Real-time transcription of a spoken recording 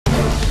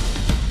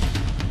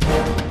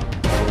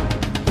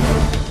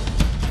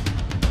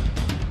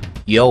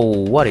Yo,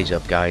 what is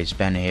up guys,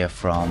 Ben here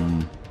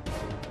from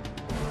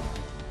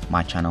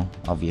my channel,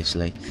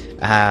 obviously,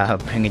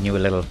 bringing you a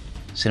little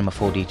Cinema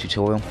 4D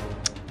tutorial.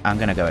 I'm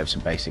going to go over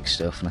some basic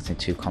stuff, nothing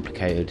too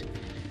complicated.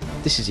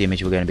 This is the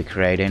image we're going to be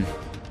creating,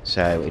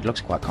 so it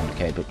looks quite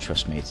complicated, but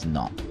trust me, it's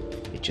not.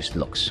 It just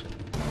looks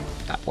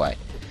that way.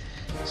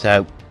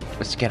 So,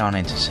 let's get on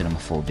into Cinema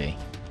 4D.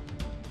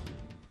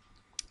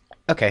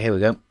 Okay, here we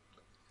go.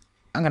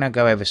 I'm going to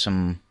go over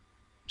some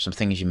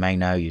things you may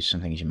know, some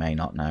things you may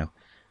not know.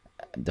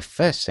 The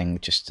first thing,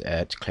 just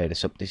to clear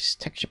this up, this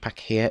texture pack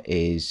here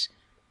is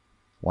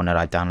one that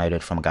I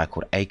downloaded from a guy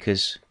called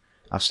Acrez.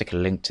 I'll stick a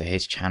link to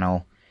his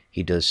channel.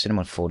 He does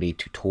Cinema 4D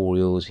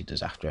tutorials, he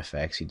does After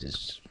Effects, he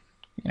does,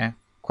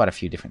 quite a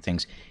few different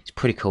things. It's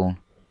pretty cool.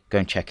 Go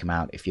and check him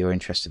out. If you're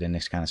interested in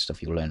this kind of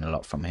stuff, you'll learn a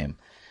lot from him.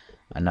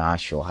 And I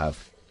sure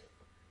have.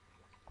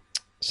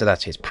 So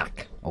that's his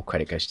pack. All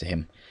credit goes to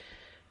him.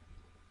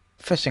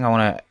 First thing I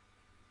want to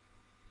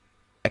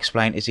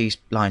explain is these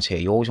lines here.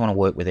 You always want to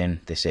work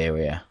within this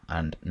area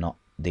and not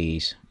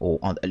these, or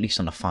at least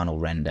on the final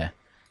render.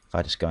 If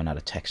I just go and add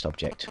a text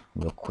object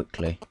real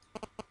quickly,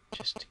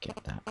 just to get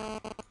that.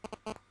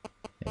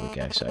 There we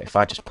go. So if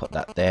I just put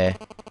that there,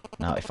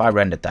 now if I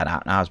rendered that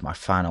out now as my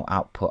final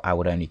output, I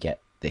would only get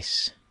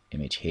this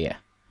image here,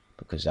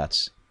 because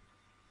that's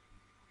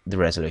the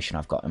resolution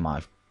I've got in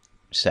my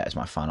set as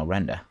my final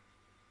render,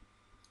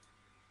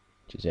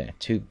 which is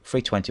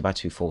 320 by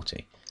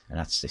 240, and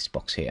that's this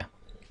box here.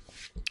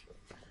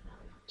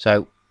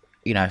 So,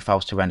 if I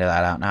was to render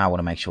that out now, I want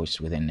to make sure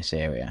it's within this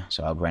area.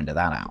 So I'll render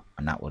that out,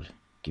 and that would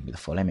give you the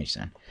full image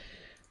then.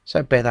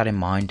 So bear that in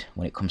mind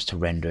when it comes to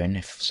rendering.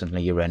 If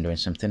suddenly you're rendering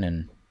something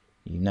and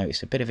you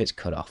notice a bit of it's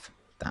cut off,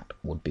 that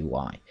would be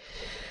why.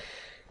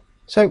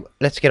 So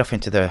let's get off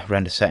into the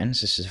render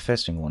settings. This is the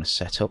first thing we want to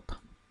set up.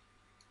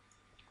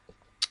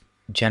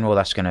 General,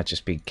 that's going to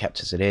just be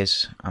kept as it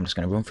is. I'm just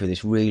going to run through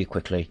this really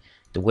quickly.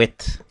 The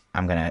width,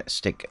 I'm going to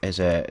stick as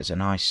a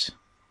nice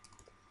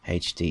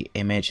HD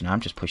image, and I'm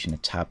just pushing the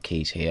tab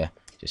keys here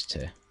just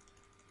to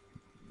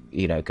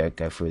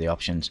go through the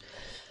options.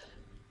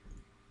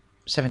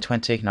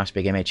 720, nice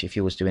big image. If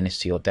you was doing this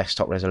to your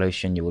desktop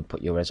resolution, you would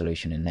put your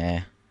resolution in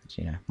there.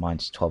 So,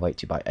 mine's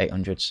 1280 by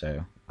 800,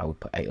 so I would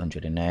put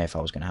 800 in there if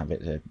I was going to have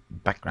it as a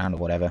background or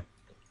whatever.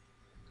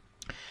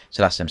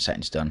 So that's them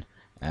settings done.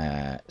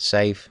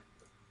 Save,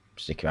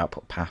 stick your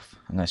output path.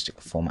 I'm going to stick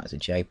the format as a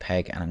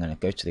JPEG, and I'm going to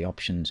go to the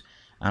options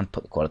and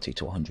put the quality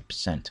to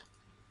 100%.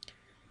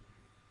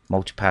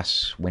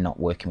 Multipass, we're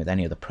not working with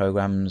any other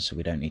programs, so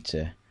we don't need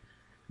to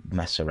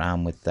mess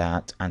around with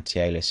that.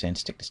 Anti-aliasing,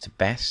 stick this to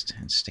best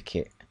and stick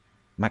it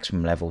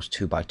maximum levels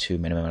 2x2,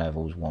 minimum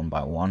levels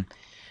 1x1.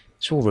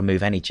 This will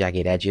remove any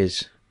jagged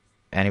edges,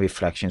 any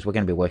reflections. We're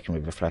going to be working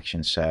with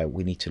reflections, so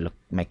we need to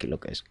make it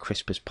look as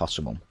crisp as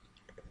possible.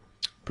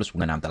 Plus we're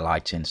going to have the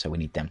lights in, so we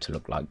need them to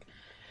look like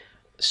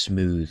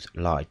smooth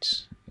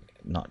lights,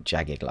 not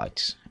jagged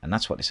lights. And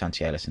that's what this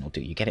anti-aliasing will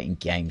do. You get it in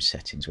game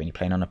settings. When you're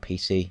playing on a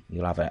PC,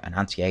 you'll have an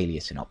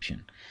anti-aliasing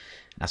option.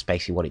 That's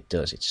basically what it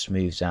does. It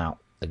smooths out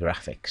the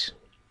graphics.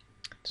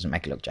 Doesn't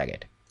make it look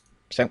jagged.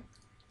 So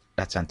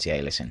that's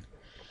anti-aliasing.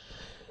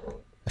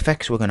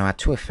 Effects, we're going to add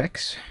two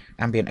effects.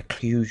 Ambient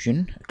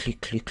occlusion,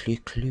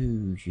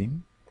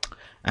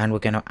 and we're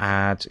going to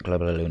add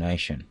global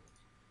illumination.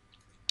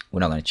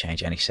 We're not going to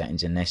change any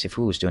settings in this. If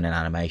we was doing an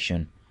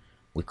animation,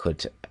 we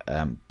could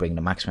bring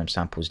the maximum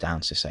samples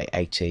down to say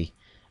 80,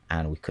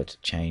 and we could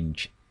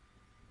change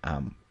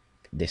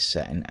this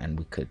setting, and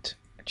we could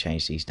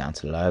change these down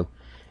to low,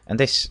 and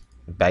this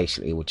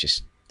basically would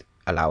just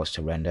allow us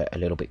to render a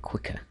little bit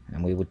quicker.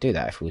 And we would do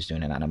that if we was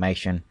doing an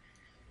animation,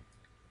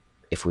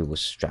 if we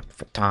was strapped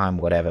for time,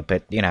 whatever.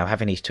 But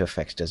having these two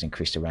effects does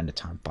increase the render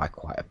time by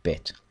quite a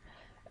bit,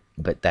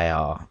 but they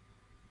are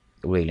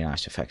really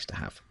nice effects to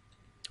have.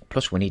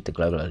 Plus we need the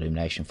global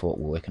illumination for what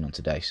we're working on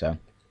today, so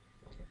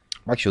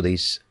make sure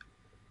these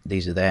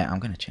are there. I'm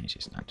going to change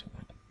this now to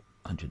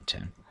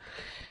 110,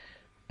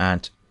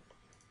 and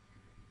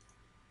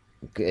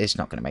it's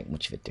not going to make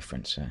much of a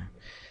difference.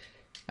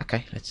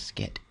 Okay, let's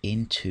get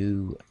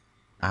into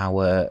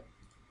our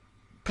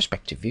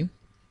perspective view.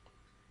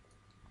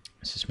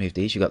 Let's just move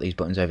these. You've got these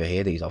buttons over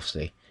here. These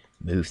obviously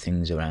move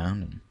things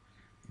around and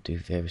do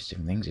various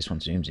different things. This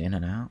one zooms in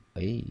and out.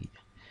 Hey.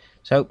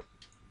 So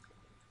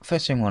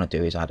first thing we want to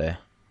do is add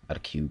a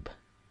cube.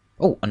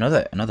 Oh,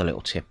 another little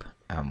tip,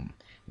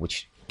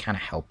 which kind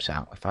of helps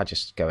out. If I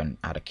just go and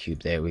add a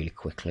cube there really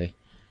quickly.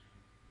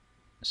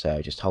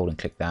 So just hold and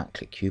click that,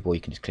 click cube, or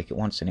you can just click it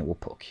once and it will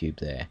put a cube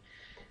there.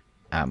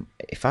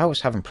 If I was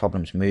having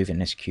problems moving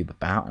this cube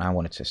about and I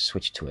wanted to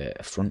switch to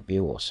a front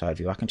view or side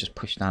view, I can just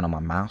push down on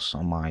my mouse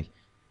on my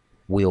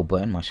wheel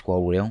button, my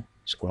scroll wheel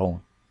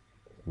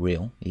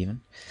even,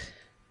 and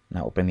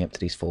that will bring me up to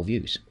these four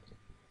views.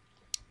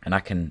 And I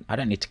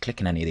don't need to click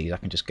in any of these. I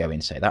can just go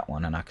in, say that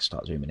one, and I can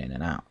start zooming in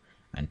and out,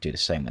 and do the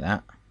same with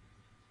that.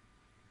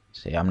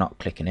 See, I'm not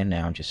clicking in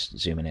now, I'm just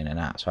zooming in and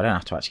out. So I don't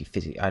have to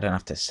actually I don't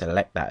have to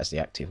select that as the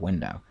active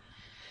window.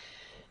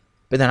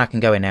 But then I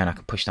can go in there and I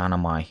can push down on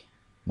my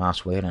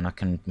mouse wheel and I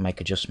can make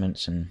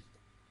adjustments and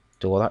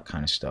do all that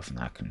kind of stuff, and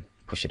I can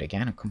push it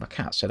again and come back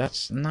out. So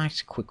that's a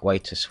nice quick way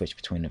to switch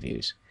between the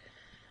views.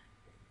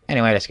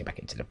 Anyway, let's get back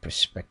into the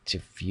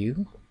perspective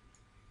view.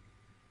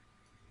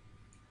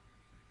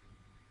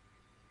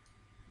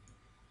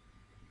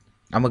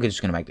 And we're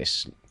just going to make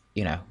this,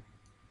 you know,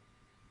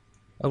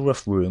 a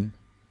rough room.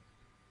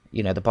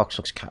 You know, the box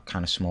looks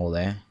kind of small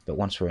there, but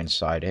once we're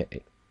inside it,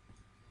 it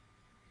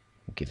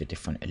will give a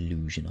different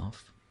illusion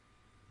of.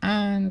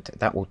 And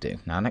that will do.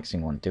 Now, the next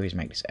thing we want to do is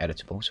make this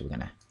editable. So we're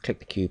going to click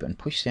the cube and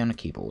push C on the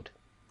keyboard.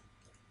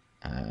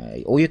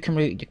 Or you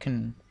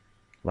can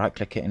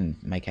right-click it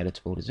and make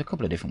editable. There's a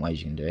couple of different ways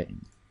you can do it.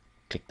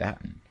 Click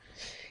that and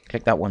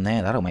click that one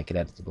there. That'll make it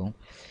editable.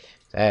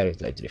 There's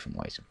loads of different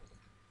ways.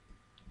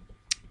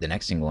 The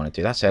next thing we want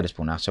to do, that's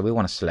editable now. So we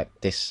want to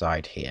select this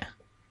side here.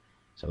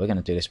 So we're going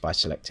to do this by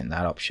selecting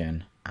that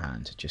option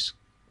and just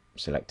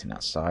selecting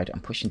that side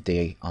and pushing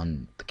D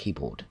on the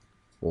keyboard,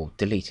 or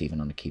delete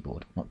even on the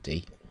keyboard, not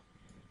D.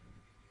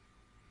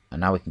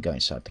 And now we can go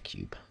inside the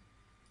cube.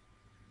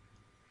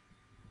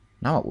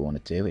 Now what we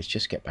want to do is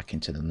just get back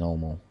into the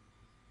normal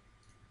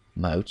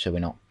mode, so we're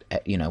not,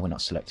 you know, we're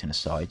not selecting the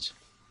sides.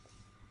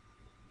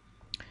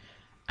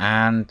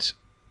 And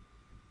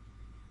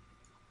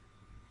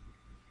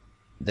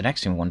the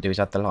next thing we want to do is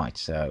add the light.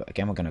 So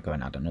again, we're going to go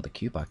and add another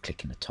cube by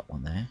clicking the top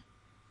one there.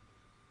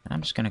 And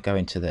I'm just going to go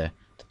into the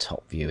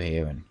top view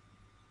here and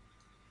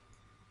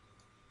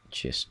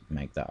just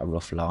make that a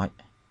rough light.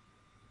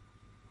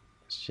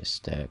 Let's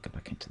just go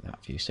back into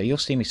that view. So you'll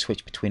see me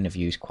switch between the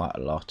views quite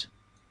a lot.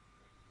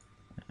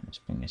 Let's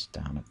bring this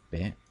down a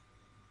bit.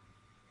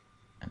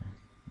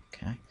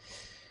 Okay.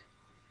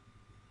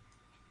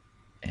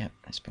 Yep,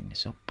 let's bring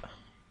this up.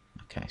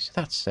 Okay,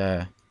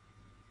 so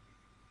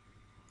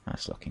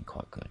that's looking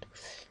quite good.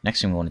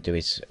 Next thing we want to do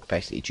is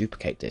basically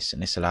duplicate this,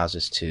 and this allows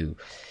us to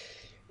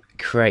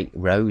create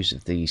rows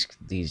of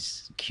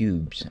these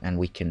cubes, and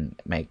we can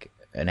make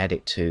an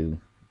edit to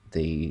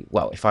the,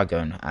 well, if I go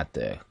and add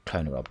the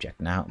cloner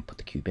object now and put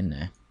the cube in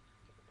there,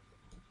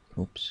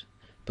 oops,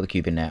 put the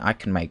cube in there, I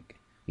can make,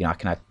 you know, I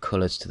can add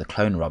colors to the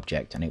cloner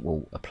object, and it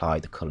will apply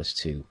the colors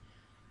to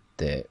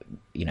the,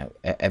 you know,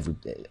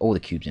 all the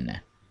cubes in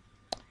there.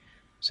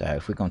 So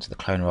if we go into the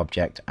cloner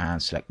object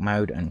and select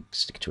mode and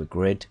stick to a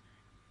grid,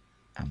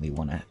 and we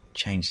want to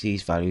change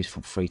these values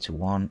from 3 to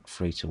 1,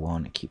 3 to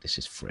 1, and keep this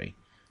as 3.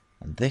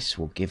 And this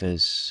will give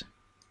us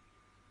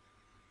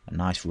a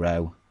nice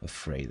row of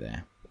 3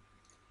 there.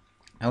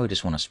 Now we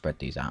just want to spread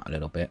these out a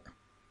little bit.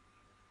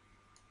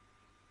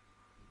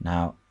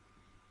 Now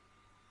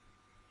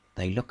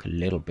they look a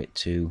little bit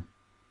too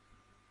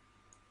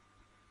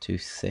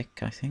thick,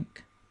 I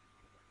think.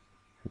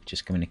 We'll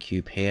just go in the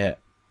cube here,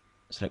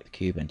 select the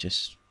cube and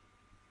just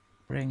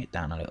bring it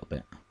down a little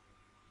bit.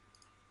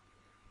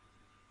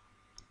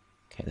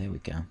 Okay, there we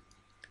go. I'm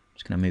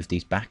just going to move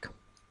these back.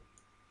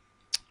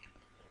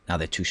 Now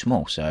they're too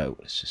small, so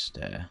let's just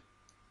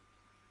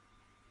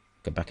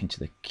go back into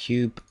the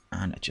cube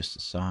and adjust the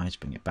size,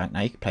 bring it back.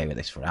 Now you can play with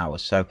this for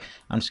hours, so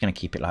I'm just going to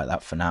keep it like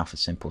that for now for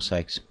simple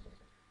sakes.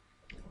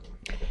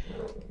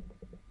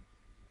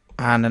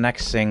 And the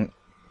next thing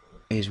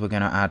is we're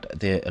going to add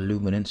the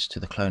illuminance to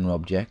the cloner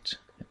object.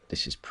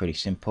 This is pretty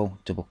simple.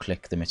 Double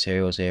click the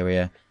materials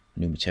area,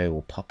 new material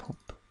will pop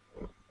up.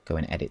 Go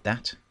and edit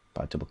that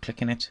by double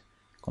clicking it.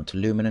 Go into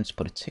luminance,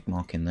 put a tick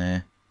mark in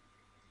there.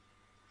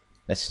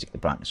 Let's stick the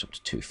brightness up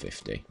to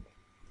 250.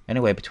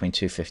 Anywhere between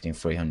 250 and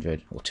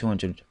 300, or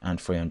 200 and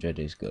 300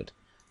 is good.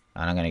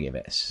 And I'm going to give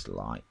it a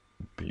slight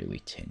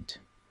bluey tint.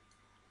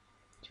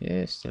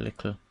 Just a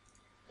little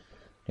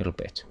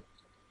bit.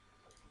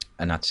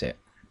 And that's it.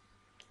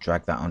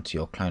 Drag that onto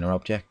your cloner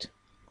object.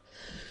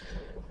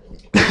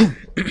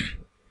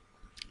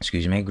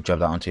 Excuse me, drag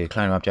that onto your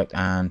cloner object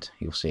and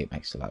you'll see it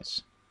makes the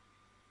lights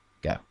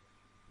go.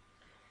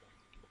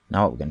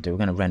 Now what we're going to do, we're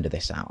going to render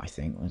this out, I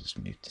think. We'll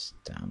just move this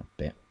down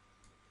a bit.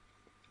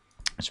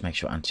 Let's make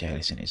sure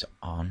anti-aliasing is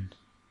on.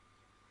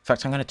 In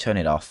fact, I'm going to turn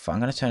it off. I'm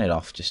going to turn it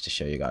off just to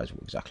show you guys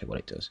exactly what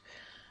it does.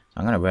 So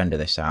I'm going to render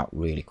this out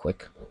really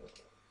quick.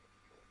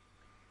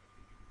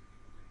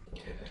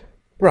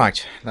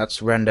 Right,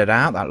 that's rendered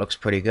out. That looks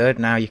pretty good.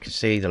 Now you can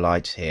see the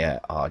lights here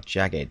are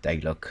jagged. They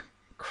look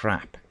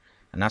crap.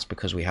 And that's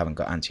because we haven't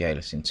got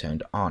anti-aliasing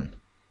turned on.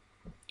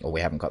 Or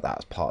we haven't got that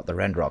as part of the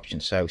render option.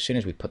 So as soon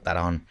as we put that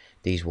on,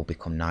 these will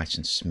become nice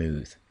and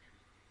smooth.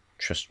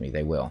 Trust me,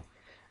 they will.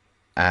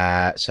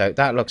 So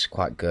that looks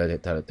quite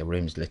good. The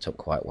room's lit up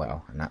quite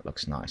well, and that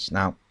looks nice.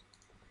 Now,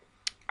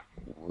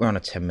 we're on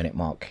a 10-minute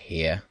mark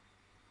here.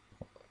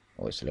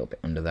 Or it's a little bit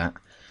under that.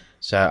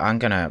 So I'm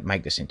going to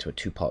make this into a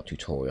 2-part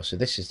tutorial. So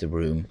this is the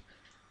room.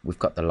 We've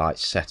got the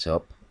lights set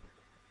up.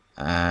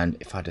 And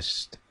if I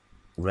just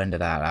render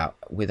that out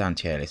with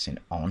anti-aliasing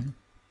on,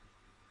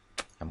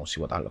 and we'll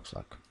see what that looks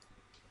like.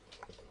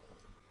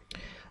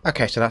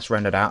 Okay, so that's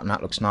rendered out and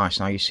that looks nice.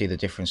 Now you see the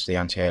difference the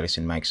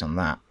anti-aliasing makes on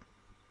that.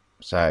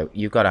 So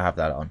you've got to have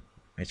that on.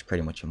 It's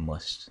pretty much a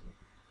must.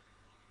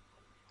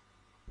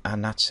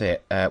 And that's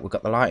it. We've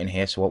got the light in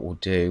here, so what we'll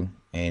do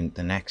in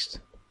the next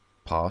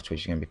part,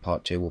 which is going to be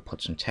part 2, we'll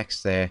put some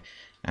text there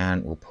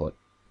and we'll put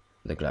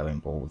the glowing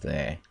ball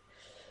there.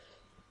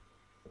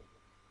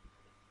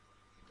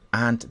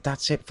 And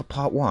that's it for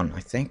part 1, I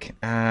think.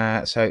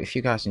 So if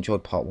you guys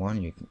enjoyed part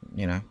 1,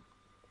 you know,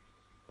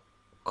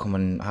 come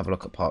and have a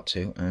look at part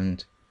 2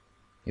 and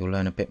you'll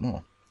learn a bit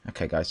more.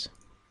 Okay guys,